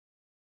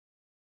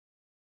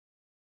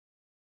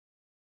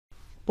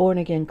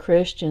Born-again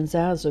Christians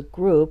as a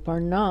group are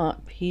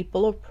not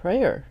people of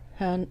prayer,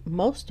 and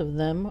most of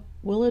them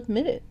will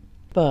admit it.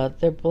 But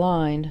they're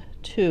blind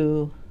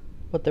to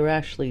what they're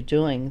actually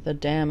doing, the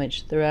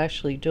damage they're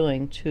actually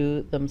doing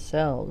to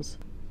themselves,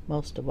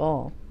 most of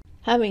all.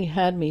 Having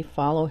had me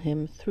follow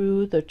him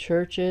through the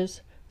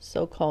churches,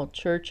 so-called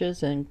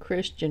churches and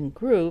Christian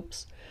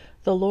groups,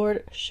 the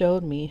Lord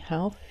showed me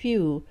how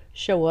few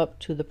show up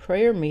to the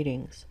prayer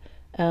meetings,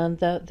 and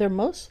that they're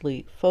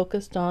mostly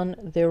focused on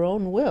their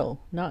own will,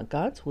 not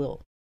God's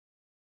will.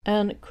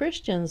 And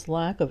Christians'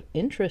 lack of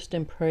interest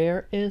in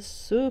prayer is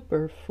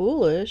super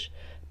foolish,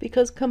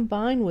 because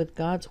combined with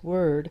God's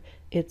Word,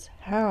 it's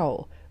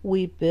how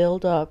we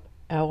build up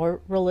our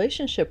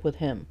relationship with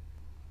Him.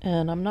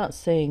 And I'm not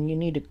saying you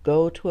need to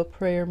go to a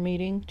prayer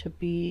meeting to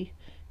be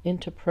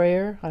into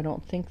prayer. I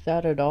don't think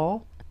that at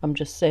all. I'm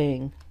just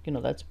saying,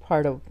 that's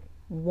part of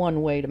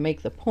one way to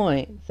make the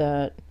point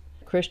that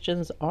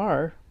Christians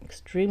are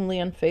extremely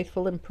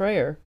unfaithful in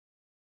prayer.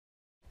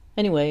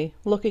 Anyway,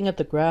 looking at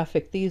the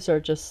graphic, these are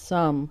just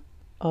some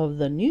of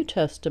the New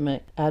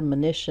Testament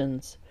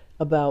admonitions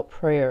about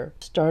prayer.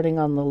 Starting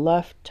on the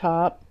left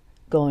top,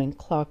 going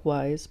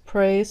clockwise,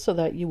 pray so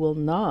that you will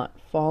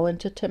not fall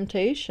into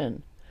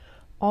temptation.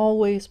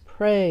 Always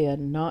pray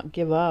and not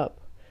give up.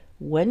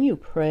 When you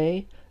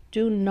pray,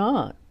 do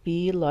not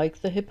be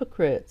like the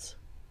hypocrites.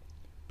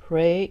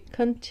 Pray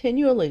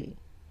continually.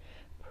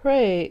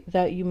 Pray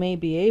that you may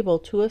be able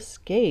to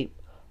escape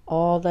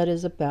all that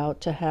is about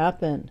to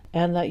happen,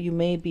 and that you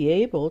may be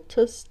able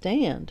to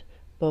stand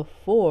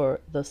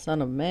before the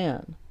Son of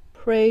Man.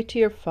 Pray to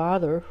your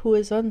Father who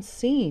is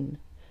unseen.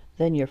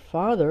 Then your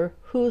Father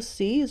who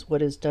sees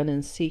what is done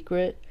in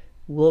secret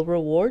will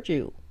reward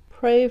you.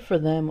 Pray for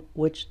them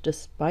which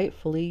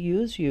despitefully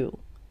use you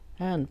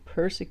and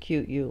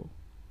persecute you.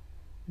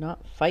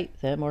 Not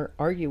fight them or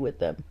argue with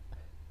them.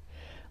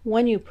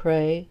 When you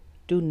pray,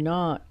 do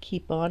not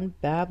keep on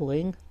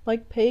babbling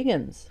like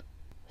pagans.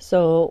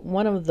 So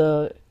one of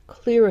the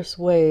clearest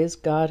ways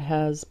God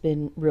has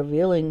been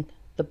revealing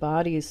the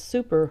body's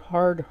super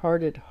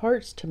hard-hearted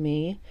hearts to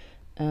me,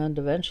 and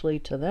eventually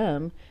to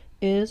them,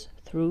 is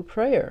through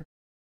prayer.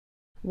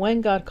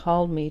 When God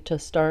called me to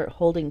start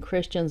holding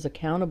Christians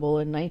accountable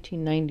in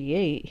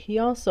 1998, He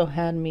also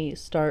had me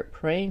start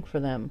praying for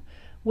them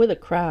with a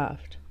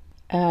craft.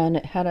 And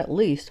it had at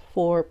least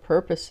 4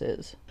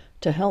 purposes.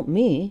 To help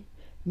me,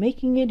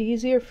 making it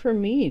easier for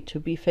me to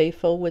be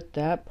faithful with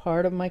that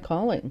part of my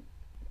calling.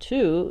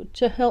 2,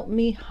 to help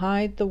me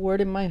hide the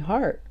word in my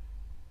heart,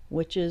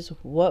 which is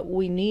what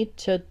we need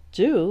to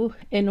do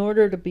in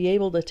order to be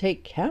able to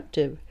take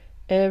captive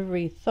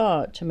every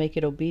thought to make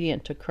it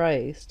obedient to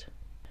Christ.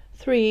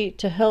 3,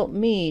 to help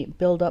me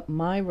build up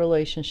my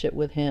relationship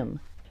with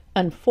Him.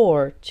 And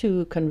 4,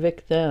 to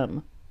convict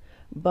them.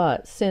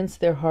 But since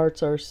their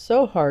hearts are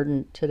so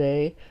hardened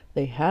today,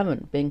 they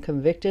haven't been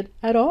convicted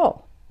at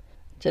all.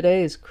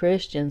 Today's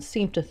Christians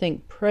seem to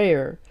think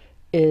prayer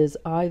is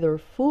either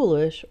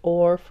foolish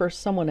or for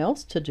someone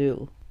else to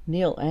do.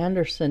 Neil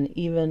Anderson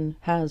even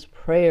has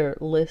prayer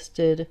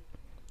listed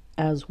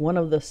as one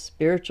of the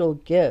spiritual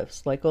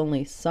gifts, like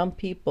only some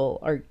people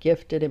are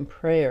gifted in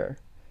prayer.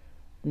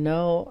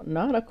 No,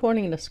 not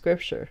according to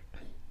Scripture.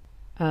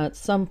 At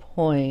some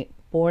point,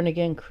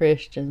 born-again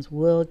Christians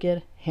will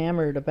get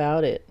hammered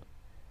about it,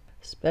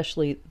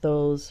 especially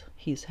those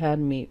He's had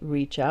me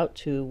reach out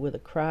to with a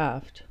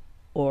craft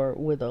or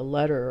with a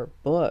letter or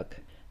book,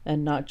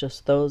 and not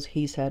just those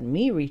He's had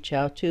me reach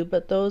out to,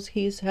 but those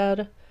He's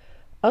had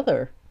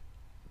other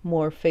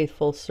more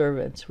faithful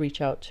servants reach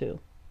out to.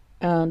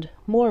 And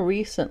more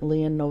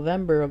recently, in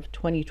November of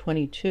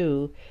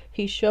 2022,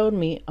 He showed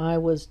me I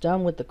was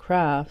done with the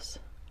crafts.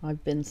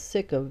 I've been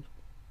sick of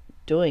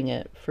doing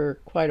it for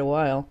quite a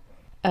while,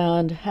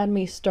 and had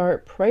me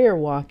start prayer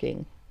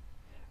walking,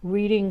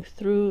 reading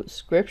through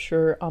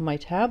Scripture on my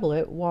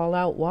tablet while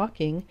out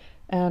walking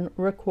and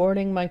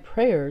recording my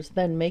prayers,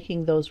 then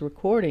making those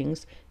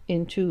recordings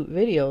into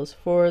videos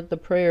for the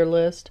prayer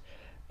list,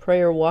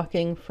 Prayer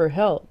Walking for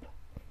Help.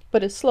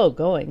 But it's slow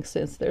going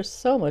since there's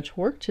so much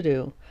work to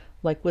do,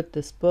 like with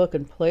this book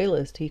and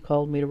playlist He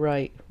called me to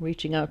write,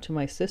 reaching out to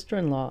my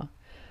sister-in-law.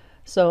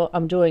 So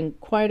I'm doing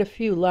quite a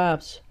few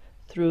laps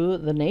through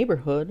the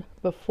neighborhood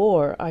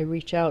before I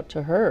reach out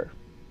to her,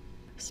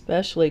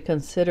 especially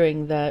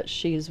considering that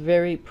she's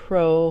very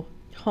pro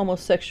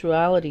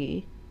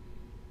homosexuality.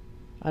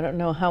 I don't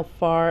know how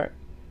far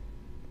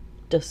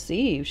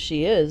deceived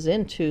she is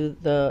into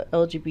the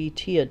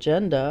LGBT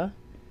agenda.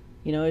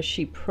 Is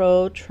she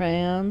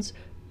pro-trans,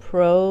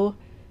 pro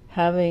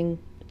having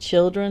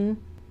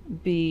children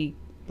be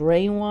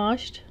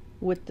brainwashed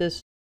with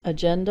this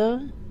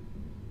agenda?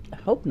 I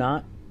hope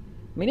not.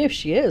 I mean, if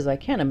she is, I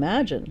can't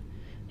imagine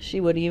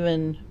she would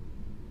even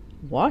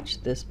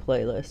watch this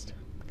playlist.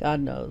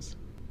 God knows.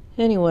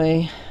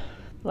 Anyway,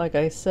 like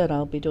I said,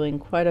 I'll be doing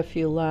quite a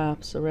few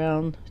laps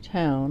around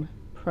town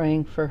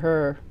praying for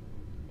her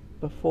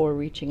before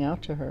reaching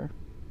out to her.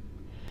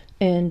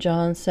 In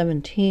John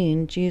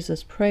 17,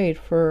 Jesus prayed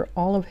for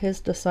all of His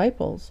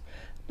disciples,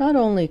 not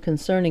only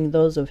concerning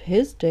those of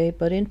his day,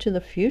 but into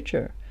the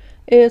future.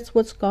 It's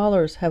what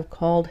scholars have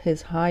called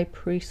his high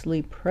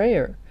priestly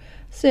prayer,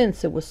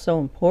 since it was so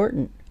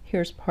important.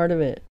 Here's part of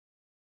it.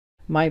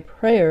 My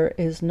prayer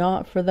is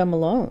not for them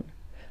alone.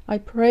 I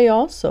pray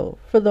also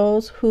for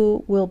those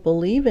who will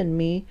believe in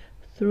me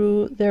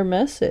through their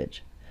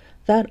message,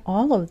 that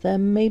all of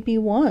them may be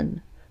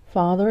one.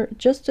 Father,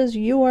 just as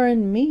you are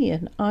in me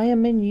and I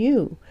am in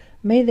you,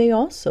 may they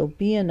also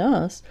be in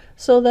us,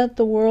 so that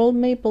the world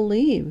may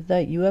believe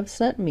that you have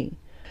sent me.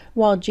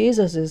 While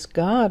Jesus is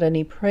God and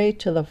he prayed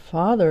to the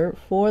Father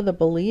for the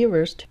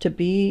believers to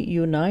be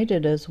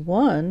united as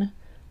one,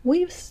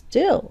 we've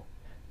still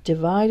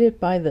divided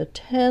by the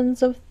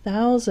tens of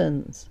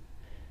thousands.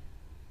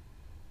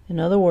 In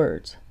other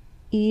words,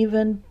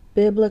 even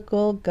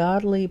biblical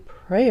godly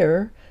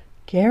prayer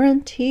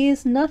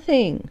guarantees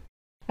nothing,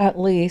 at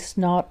least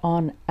not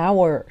on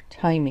our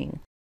timing.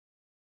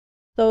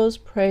 Those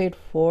prayed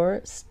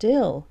for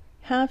still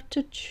have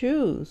to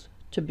choose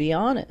to be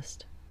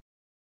honest.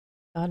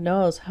 God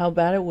knows how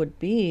bad it would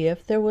be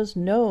if there was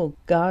no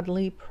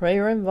godly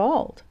prayer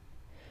involved.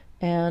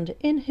 And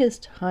in his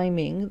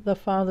timing, the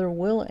Father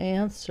will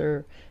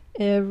answer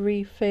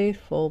every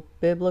faithful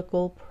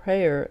biblical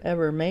prayer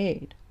ever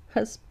made,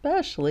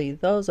 especially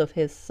those of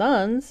his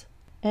sons.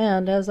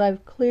 And as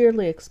I've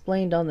clearly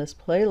explained on this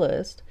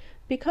playlist,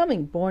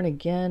 becoming born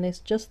again is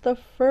just the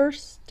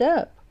first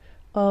step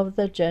of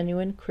the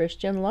genuine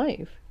Christian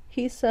life.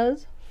 He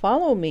says,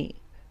 "Follow me,"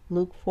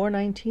 Luke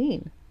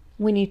 4:19.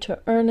 We need to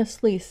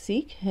earnestly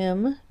seek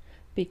him,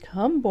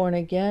 become born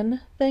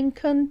again, then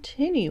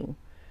continue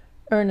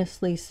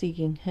earnestly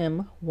seeking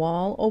him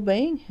while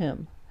obeying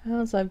him,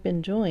 as I've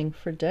been doing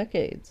for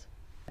decades.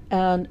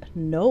 And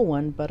no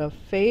one but a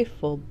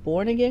faithful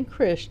born-again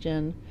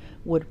Christian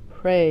would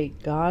pray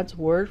God's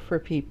word for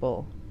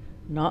people,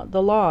 not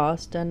the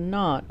lost and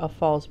not a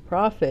false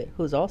prophet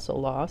who's also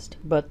lost.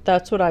 But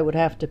that's what I would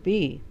have to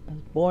be. As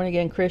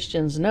born-again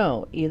Christians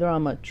know, either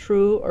I'm a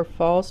true or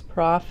false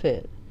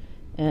prophet.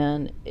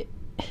 And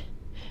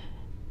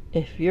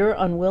if you're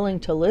unwilling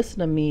to listen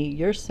to me,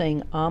 you're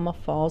saying I'm a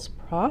false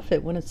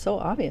prophet when it's so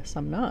obvious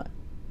I'm not.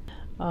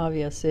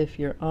 Obvious if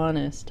you're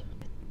honest.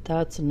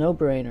 That's a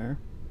no-brainer.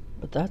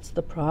 But that's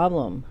the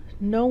problem.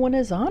 No one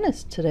is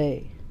honest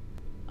today.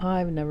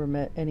 I've never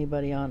met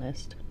anybody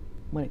honest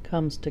when it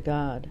comes to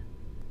God.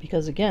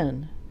 Because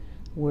again,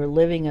 we're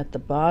living at the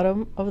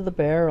bottom of the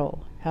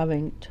barrel,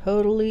 having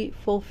totally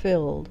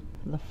fulfilled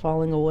the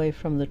falling away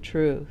from the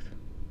truth,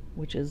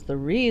 which is the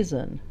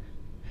reason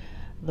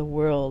the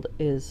world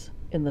is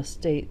in the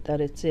state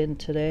that it's in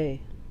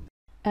today.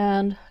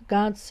 And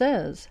God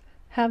says,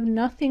 have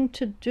nothing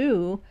to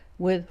do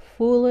with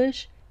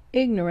foolish,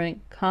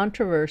 ignorant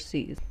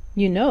controversies.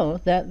 You know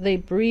that they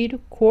breed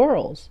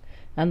quarrels,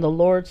 and the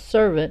Lord's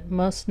servant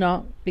must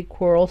not be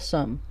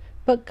quarrelsome,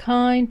 but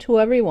kind to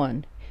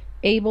everyone,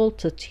 able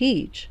to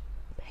teach,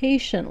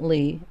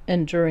 patiently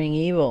enduring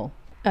evil.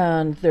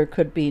 And there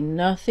could be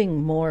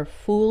nothing more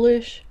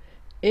foolish,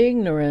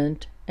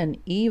 ignorant, and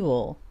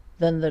evil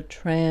than the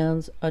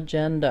trans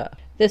agenda.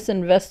 This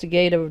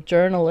investigative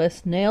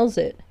journalist nails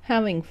it,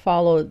 having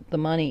followed the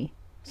money.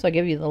 So I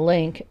give you the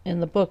link in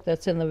the book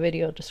that's in the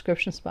video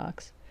description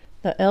box.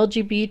 The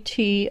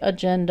LGBT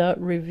agenda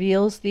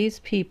reveals these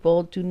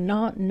people do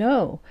not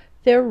know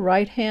their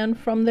right hand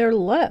from their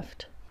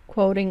left,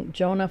 quoting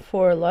Jonah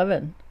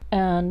 4:11.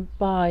 And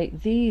by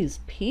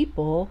these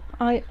people,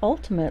 I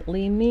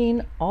ultimately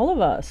mean all of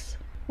us.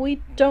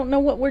 We don't know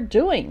what we're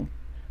doing.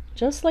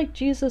 Just like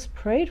Jesus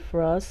prayed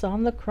for us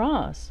on the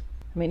cross.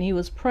 I mean, he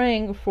was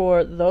praying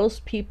for those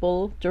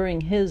people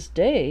during his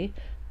day,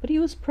 but he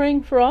was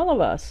praying for all of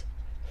us.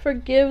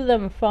 Forgive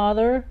them,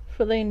 Father,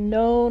 for they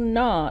know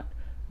not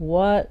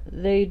what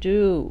they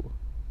do.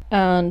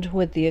 And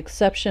with the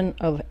exception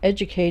of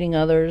educating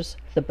others,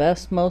 the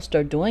best most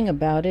are doing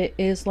about it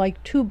is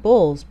like two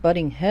bulls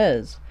butting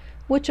heads,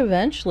 which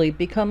eventually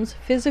becomes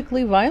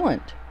physically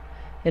violent.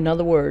 In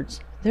other words,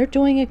 they're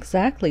doing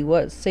exactly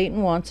what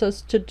Satan wants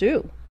us to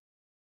do.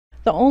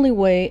 The only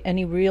way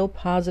any real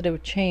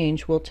positive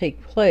change will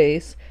take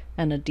place,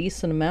 and a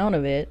decent amount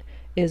of it,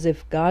 is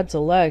if God's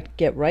elect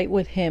get right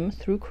with him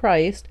through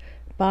Christ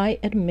by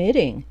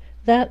admitting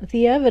that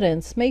the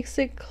evidence makes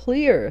it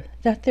clear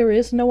that there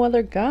is no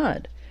other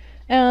God,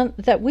 and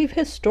that we've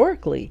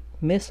historically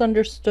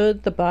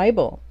misunderstood the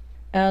Bible,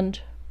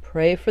 and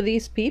pray for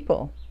these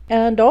people,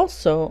 and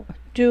also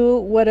do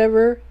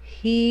whatever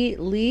he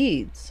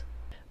leads.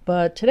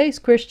 But today's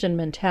Christian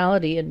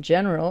mentality in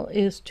general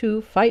is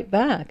to fight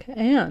back,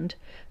 and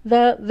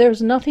that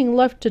there's nothing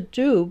left to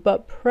do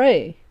but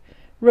pray,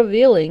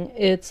 revealing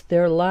it's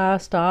their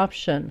last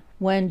option,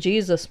 when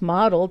Jesus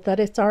modeled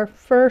that it's our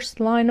first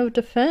line of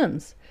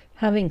defense,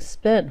 having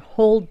spent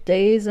whole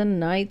days and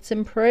nights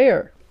in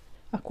prayer.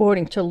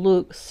 According to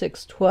Luke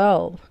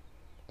 6:12,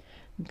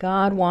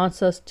 God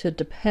wants us to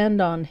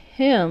depend on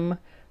him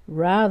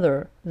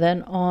rather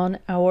than on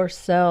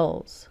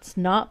ourselves. It's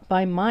not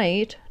by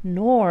might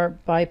nor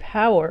by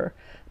power,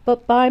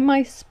 but by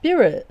my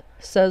Spirit,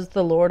 says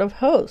the Lord of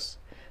hosts.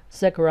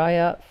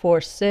 Zechariah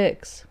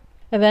 4:6.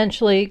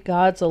 Eventually,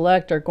 God's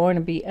elect are going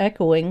to be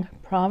echoing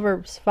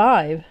Proverbs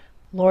 5,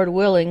 Lord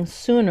willing,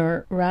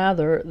 sooner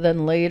rather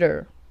than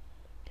later.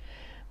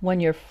 When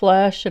your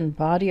flesh and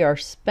body are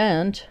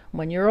spent,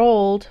 when you're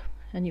old,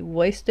 and you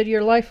wasted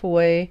your life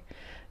away,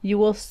 you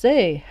will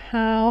say,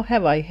 "How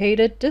have I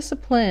hated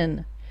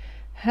discipline!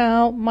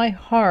 How my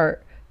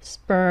heart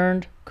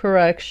spurned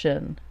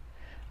correction!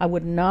 I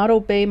would not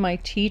obey my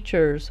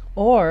teachers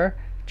or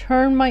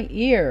turn my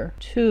ear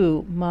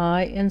to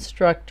my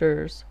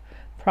instructors."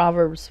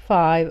 Proverbs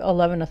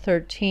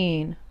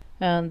 5:11-13.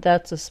 And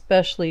that's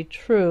especially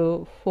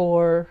true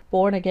for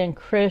born-again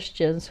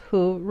Christians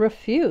who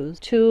refuse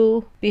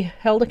to be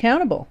held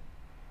accountable.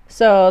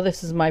 So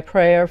this is my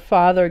prayer.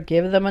 Father,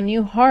 give them a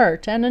new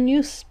heart and a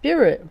new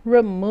spirit.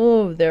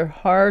 Remove their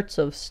hearts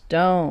of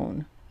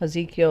stone.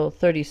 Ezekiel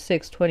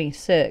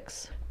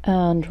 36:26.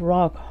 And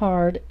rock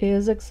hard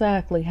is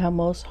exactly how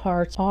most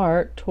hearts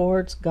are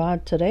towards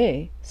God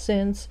today,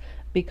 since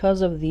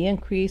because of the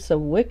increase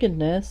of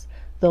wickedness,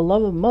 the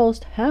love of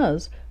most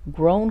has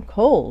grown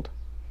cold,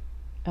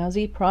 as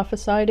he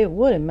prophesied it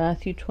would in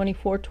Matthew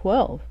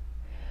 24:12.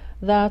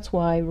 That's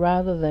why,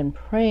 rather than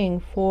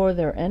praying for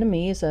their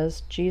enemies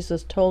as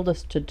Jesus told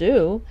us to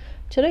do,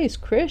 today's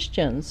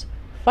Christians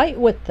fight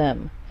with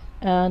them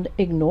and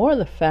ignore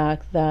the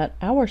fact that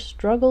our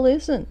struggle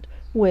isn't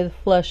with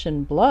flesh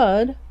and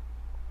blood.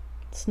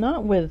 It's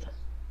not with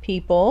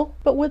people,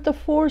 but with the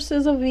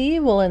forces of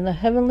evil in the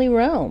heavenly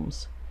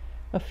realms.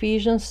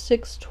 Ephesians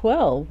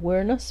 6:12.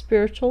 We're in a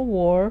spiritual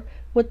war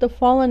with the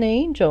fallen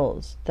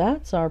angels.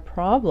 That's our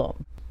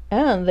problem.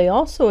 And they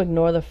also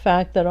ignore the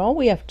fact that all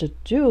we have to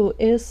do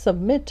is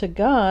submit to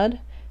God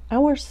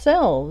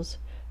ourselves,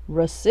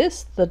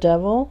 resist the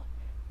devil,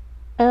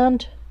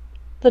 and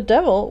the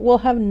devil will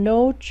have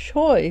no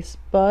choice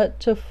but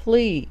to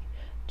flee.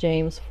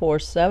 James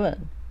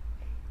 4:7.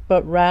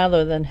 But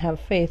rather than have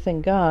faith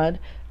in God,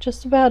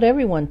 just about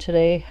everyone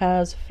today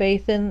has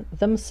faith in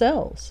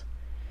themselves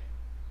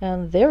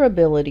and their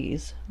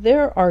abilities,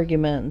 their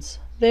arguments,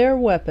 their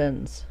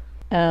weapons,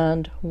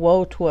 and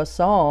woe to us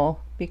all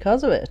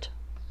because of it.